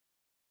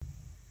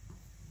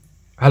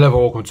Hello and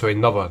welcome to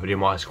another video.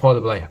 My name is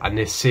Kemal AA and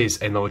this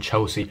is another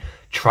Chelsea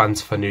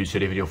transfer news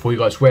video for you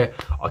guys, where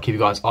I'll keep you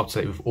guys up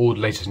to date with all the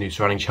latest news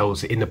surrounding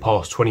Chelsea in the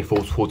past 24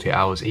 to 48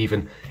 hours.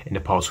 Even in the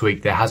past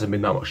week there hasn't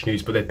been that much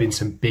news, but there have been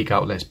some big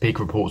outlets, big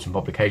reports and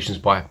publications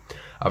by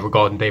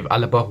regarding David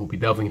Alaba. We'll be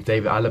delving into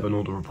David Alaba and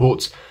all the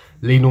reports.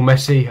 Lionel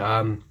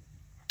Messi,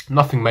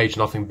 nothing major,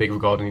 nothing big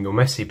regarding Lionel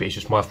Messi, but it's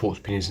just my thoughts,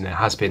 opinions, and there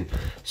has been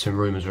some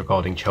rumours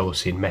regarding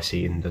Chelsea and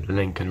Messi and the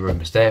link and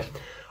rumours there.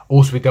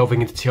 Also, we're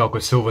delving into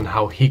Thiago Silva and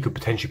how he could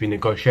potentially be in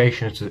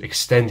negotiations to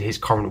extend his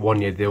current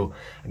one-year deal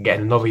and get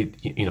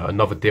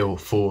another deal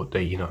for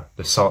the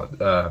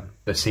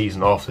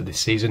season after this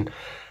season.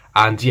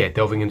 And yeah,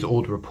 delving into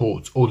all the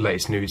reports, all the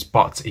latest news.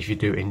 But if you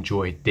do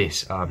enjoy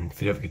this,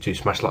 if you don't forget to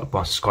smash the like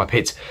button, subscribe,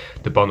 hit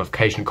the bell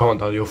notification,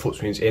 comment down your thoughts,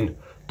 opinions in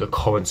the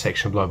comment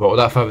section below. But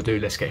without further ado,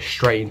 let's get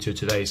straight into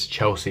today's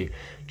Chelsea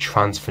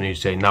transfer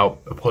news today. Now,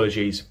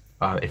 apologies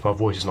if my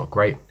voice is not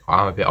great.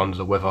 I'm a bit under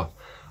the weather.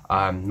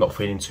 Not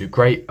feeling too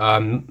great.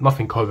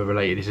 Nothing COVID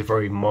related. It's a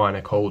very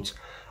minor cold.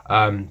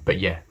 But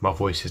yeah, my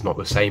voice is not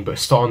the same. But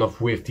starting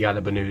off with the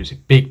Alaba news,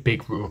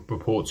 big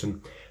reports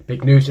and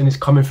big news, and it's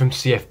coming from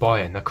CF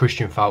Bayern. Now,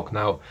 Christian Falk.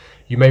 Now,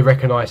 you may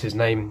recognise his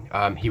name.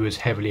 He was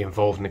heavily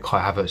involved in the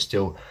Kai Havertz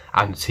deal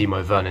and the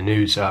Timo Werner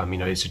news.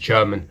 He's a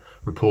German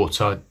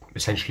reporter.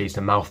 Essentially, he's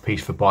the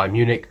mouthpiece for Bayern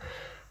Munich.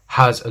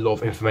 Has a lot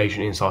of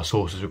information, inside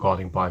sources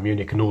regarding Bayern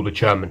Munich and all the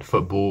German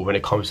football. When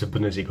it comes to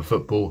Bundesliga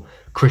football,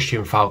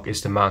 Christian Falk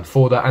is the man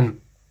for that,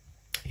 and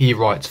he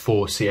writes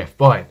for CF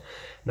Bayern.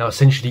 Now,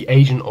 essentially, the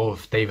agent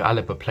of David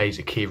Alaba plays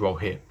a key role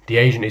here. The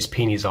agent is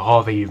Pini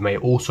Zahavi. You may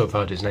also have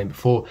heard his name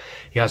before.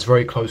 He has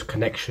very close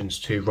connections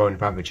to Roman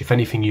Abramovich. If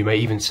anything, you may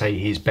even say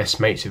he's best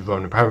mates with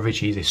Roman Abramovich.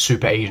 He's a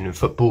super agent in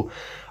football.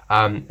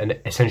 And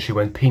essentially,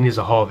 when Pini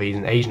Zahavi is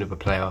an agent of a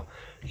player,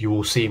 you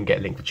will see him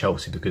get linked to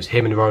Chelsea, because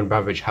him and Roman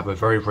Abramovich have a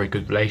very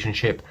good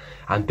relationship,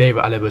 and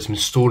David Alaba has been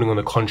stalling on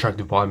a contract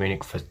with Bayern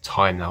Munich for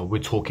time now.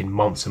 We're talking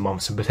months and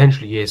months and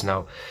potentially years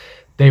now.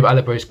 David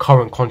Alaba's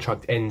current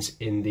contract ends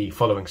in the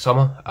following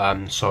summer,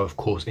 so of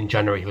course in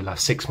January he'll have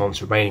 6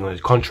 months remaining on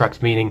his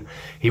contract, meaning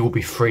he will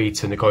be free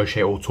to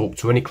negotiate or talk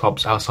to any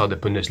clubs outside the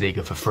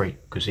Bundesliga for free,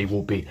 because he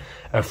will be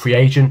a free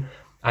agent.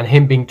 And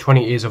him being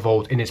 20 years of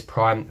old in his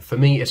prime, for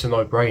me, it's a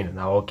no-brainer.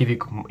 Now, I'll give you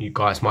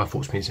guys my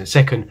thoughts in a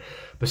second.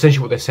 But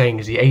essentially what they're saying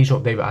is the agent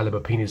of David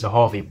Alaba, Pini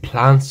Zahavi,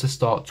 plans to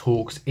start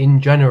talks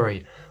in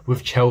January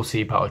with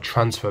Chelsea about a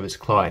transfer of his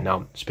client.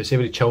 Now,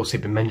 specifically Chelsea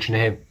have been mentioned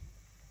here.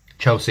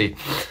 Chelsea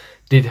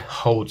did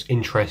hold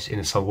interest in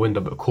the summer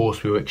window, but of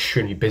course we were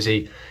extremely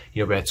busy.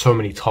 We had so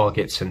many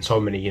targets and so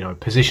many,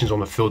 positions on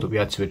the field that we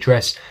had to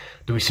address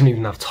that we simply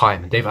didn't have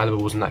time. And David Alaba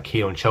wasn't that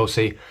keen on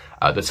Chelsea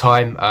at the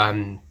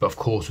time. But of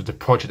course, with the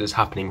project that's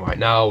happening right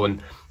now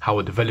and how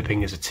we're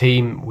developing as a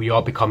team, we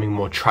are becoming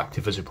more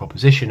attractive as a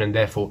proposition, and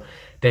therefore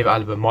David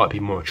Alaba might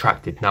be more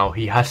attractive. Now,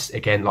 he has,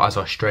 again, as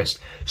I stressed,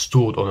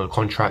 stalled on a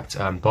contract.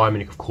 Bayern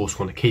Munich, of course,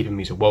 want to keep him.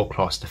 He's a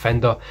world-class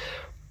defender.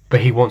 But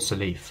he wants to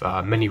leave.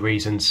 Many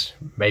reasons,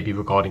 maybe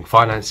regarding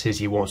finances.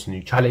 He wants a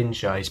new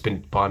challenge. He's been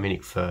at Bayern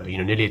Munich for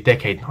nearly a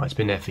decade now. He's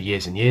been there for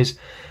years and years.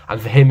 And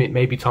for him, it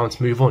may be time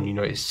to move on.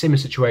 It's a similar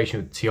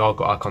situation with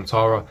Thiago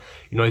Alcantara.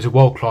 He's a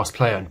world-class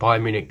player. And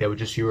Bayern Munich, they were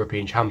just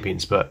European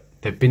champions, but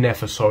they've been there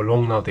for so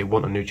long now. They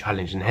want a new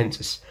challenge, and hence,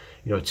 it's,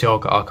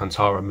 Thiago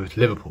Alcantara moved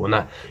to Liverpool, and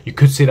that you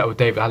could see that with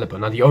David Alaba.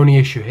 Now, the only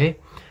issue here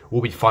will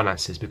be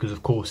finances, because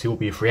of course he will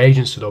be a free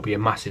agent, so there'll be a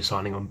massive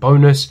signing on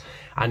bonus,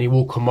 and he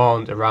will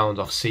command around,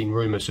 I've seen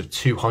rumours of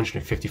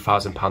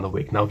 £250,000 a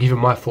week. Now, given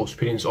my thoughts,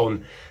 opinions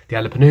on the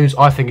Alaba news,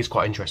 I think it's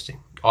quite interesting.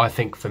 I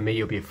think for me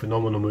it'll be a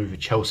phenomenal move with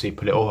Chelsea.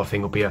 Pull it off, I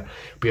think it'll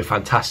be a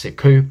fantastic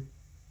coup.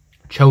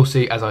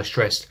 Chelsea, as I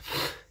stressed,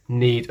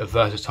 need a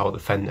versatile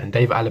defender, and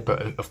David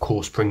Alaba, of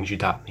course, brings you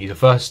that. He's a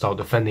versatile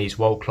defender. He's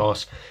world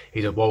class.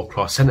 He's a world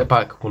class centre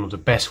back, one of the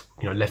best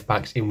left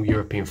backs in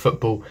European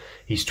football.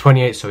 He's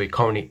 28, so he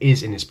currently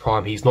is in his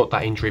prime. He's not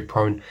that injury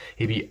prone.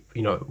 He'd be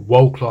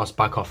world class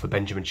backup for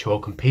Benjamin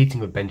Chilwell, competing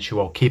with Ben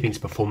Chilwell, keeping his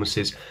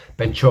performances.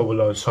 Ben Chilwell will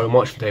learn so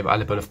much from David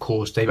Alaba, and of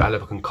course David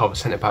Alaba can cover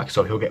centre back,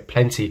 so he'll get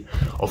plenty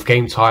of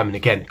game time. And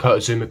again, Kurt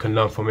Zouma can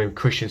learn from him,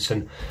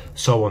 Christensen,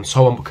 so on.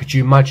 But could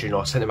you imagine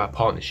our centre back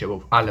partnership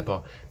with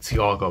Alaba,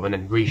 Thiago, and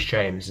then Reece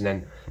James, and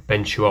then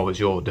Ben Chilwell as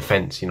your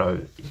defence?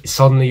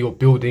 Suddenly you're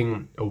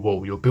building a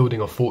wall. You're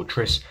building a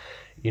fortress.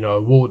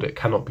 A wall that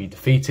cannot be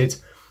defeated.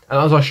 And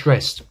as I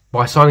stressed,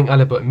 by signing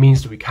Alaba, it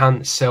means that we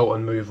can sell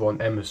and move on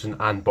Emerson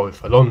and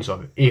both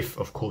Alonso, if,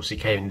 of course, he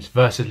came. His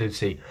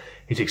versatility,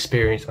 his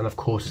experience, and of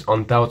course his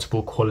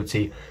undoubtable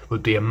quality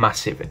would be a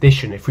massive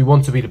addition. If we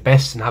want to be the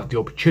best and have the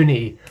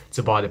opportunity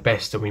to buy the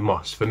best, then we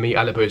must. For me,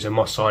 Alaba is a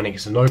must signing.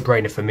 It's a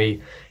no-brainer for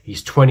me.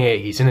 He's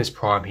 28, he's in his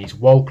prime, he's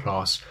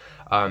world-class.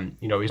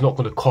 He's not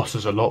going to cost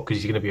us a lot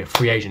because he's going to be a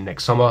free agent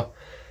next summer.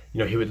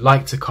 He would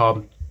like to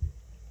come,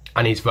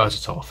 and he's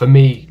versatile. For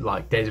me,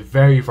 there's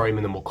very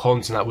minimal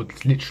cons, and that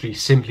would literally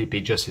simply be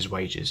just his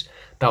wages.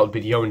 That would be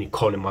the only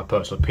con, in my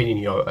personal opinion.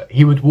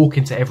 He would walk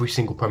into every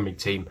single Premier League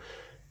team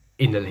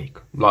in the league.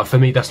 For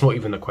me, that's not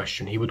even a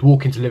question. He would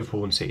walk into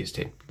Liverpool and City's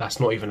team. That's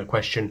not even a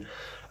question.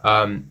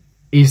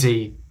 Is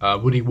he,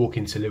 would he walk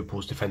into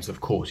Liverpool's defence?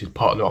 Of course, he'd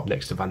partner up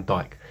next to Van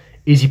Dijk.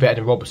 Is he better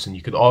than Robertson?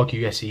 You could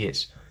argue, yes, he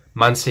is.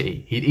 Man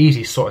City, he'd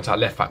easily sort into that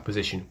left back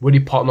position. Would he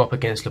partner up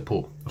against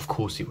Laporte? Of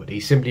course he would.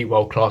 He's simply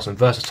world class and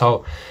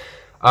versatile.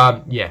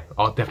 Yeah,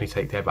 I'll definitely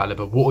take David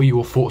Alaba. What are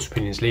your thoughts,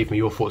 opinions? Leave me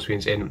your thoughts,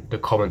 opinions in the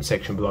comment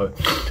section below.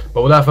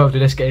 But without further ado,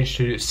 let's get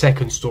into the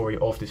second story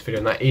of this video,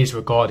 and that is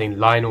regarding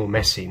Lionel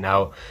Messi.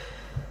 Now,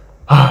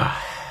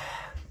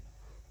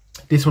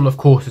 this one, of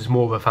course, is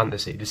more of a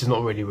fantasy. This is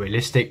not really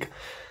realistic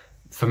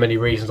for many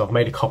reasons. I've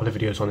made a couple of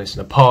videos on this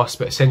in the past,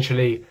 but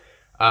essentially,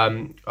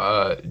 Julian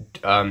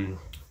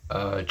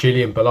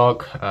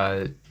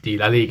Balag, the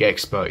La Liga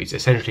expert, he's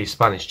essentially a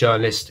Spanish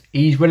journalist.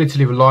 He's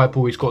relatively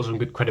reliable, he's got some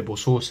good credible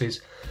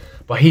sources,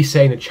 but he's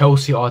saying that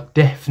Chelsea are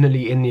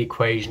definitely in the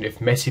equation if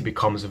Messi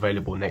becomes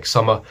available next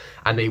summer,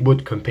 and they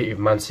would compete with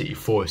Man City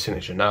for his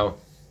signature. Now,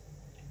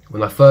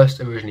 when I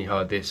first originally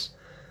heard this,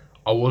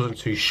 I wasn't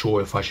too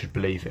sure if I should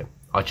believe it.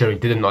 I generally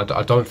didn't.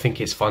 I don't think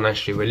it's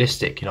financially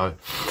realistic, you know.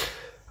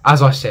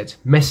 As I said,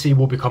 Messi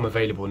will become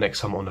available next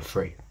summer on a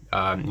free.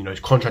 You know, his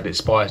contract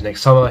expires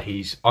next summer.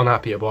 He's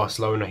unhappy at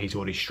Barcelona. He's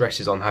already stressed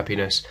his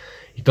unhappiness.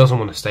 He doesn't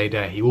want to stay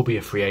there. He will be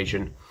a free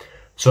agent.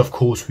 So, of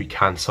course, we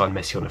can sign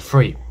Messi on a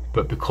free.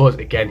 But because,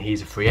 again,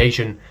 he's a free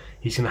agent,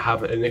 he's going to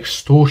have an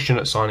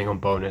extortionate signing on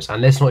bonus.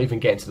 And let's not even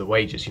get into the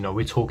wages. You know,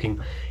 we're talking,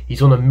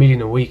 he's on $1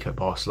 million a week at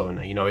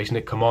Barcelona. You know, he's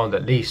going to command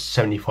at least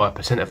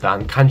 75% of that.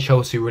 And can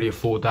Chelsea really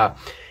afford that?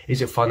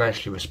 Is it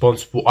financially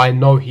responsible? I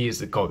know he is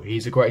the GOAT.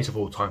 He's the greatest of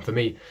all time. For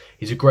me,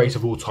 he's the greatest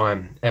of all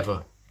time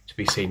ever to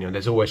be seen. You know,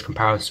 there's always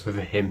comparisons with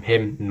him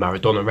and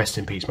Maradona. Rest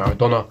in peace,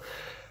 Maradona.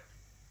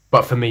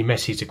 But for me,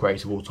 Messi's the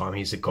greatest of all time.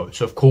 He's the GOAT.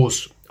 So, of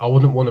course, I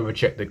wouldn't want to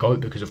reject the GOAT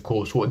because, of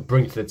course, what it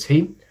brings to the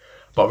team.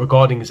 But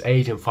regarding his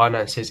age and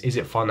finances, is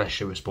it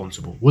financially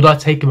responsible? Would I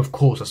take him? Of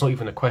course. That's not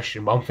even a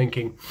question. But I'm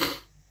thinking,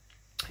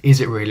 is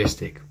it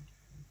realistic?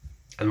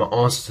 And my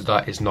answer to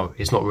that is no.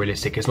 It's not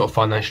realistic. It's not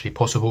financially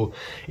possible.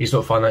 It's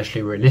not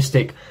financially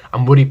realistic.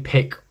 And would he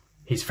pick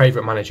his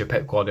favourite manager,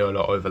 Pep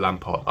Guardiola, over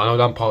Lampard? I know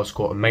Lampard's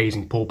got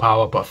amazing ball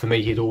power, but for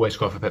me, he'd always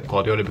go for Pep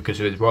Guardiola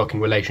because of his working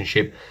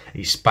relationship.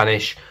 He's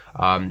Spanish.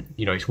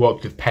 You know, he's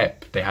worked with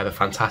Pep. They had a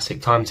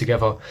fantastic time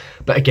together.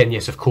 But again,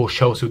 yes, of course,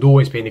 Chelsea would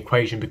always be in the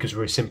equation because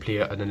we're simply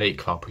an elite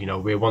club. You know,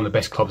 we're one of the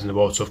best clubs in the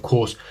world. So, of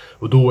course,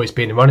 would always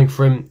be in the running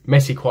for him.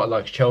 Messi quite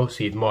likes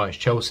Chelsea, admires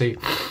Chelsea.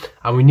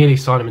 And we nearly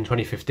signed him in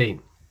 2015.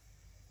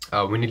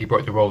 We nearly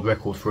broke the world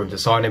record for him to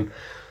sign him.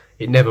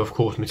 It never, of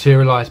course,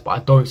 materialised, but I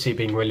don't see it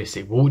being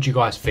realistic. What would you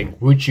guys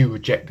think? Would you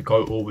reject the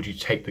GOAT or would you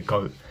take the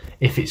GOAT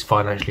if it's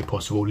financially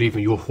possible? Leave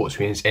me your thoughts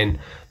in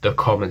the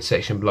comment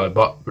section below.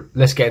 But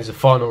let's get into the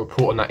final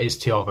report, and that is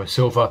Thiago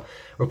Silva.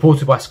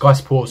 Reported by Sky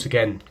Sports,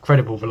 again,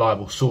 credible,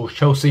 reliable source.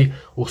 Chelsea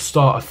will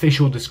start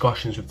official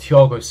discussions with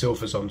Thiago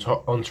Silva's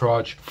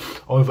entourage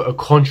over a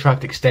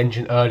contract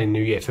extension early in the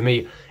new year. For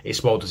me,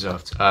 it's well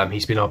deserved.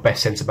 He's been our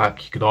best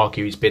centre-back. You could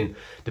argue he's been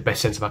the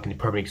best centre-back in the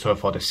Premier League so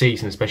far this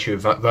season, especially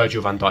with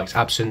Virgil van Dijk's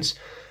absence.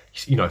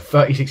 You know,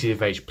 36 years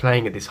of age,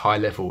 playing at this high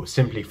level,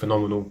 simply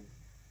phenomenal.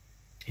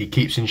 He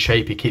keeps in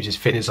shape, he keeps his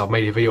fitness. I've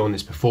made a video on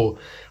this before,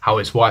 how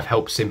his wife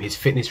helps him, his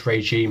fitness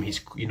regime, his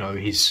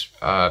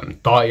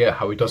diet,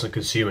 how he doesn't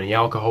consume any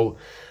alcohol.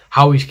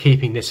 How he's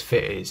keeping this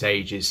fit at his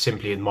age is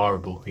simply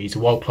admirable. He's a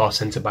world-class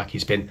centre-back.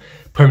 He's been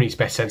Premier League's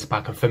best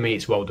centre-back, and for me,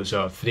 it's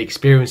well-deserved. For the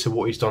experience of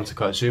what he's done to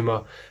Kurt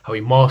Zouma, how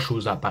he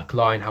marshals that back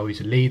line, how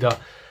he's a leader,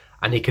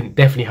 and he can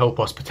definitely help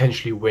us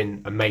potentially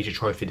win a major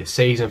trophy this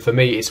season. For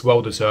me, it's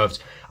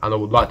well-deserved, and I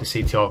would like to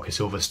see Thiago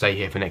Silva stay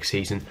here for next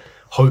season,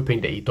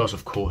 hoping that he does,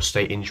 of course,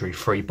 stay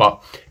injury-free.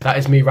 But that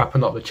is me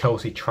wrapping up the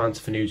Chelsea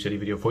transfer news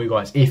video for you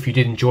guys. If you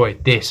did enjoy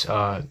this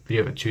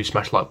video,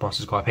 smash like button,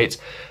 subscribe, hit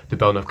the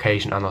bell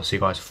notification, and I'll see you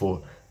guys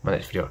for my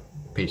next video.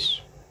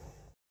 Peace.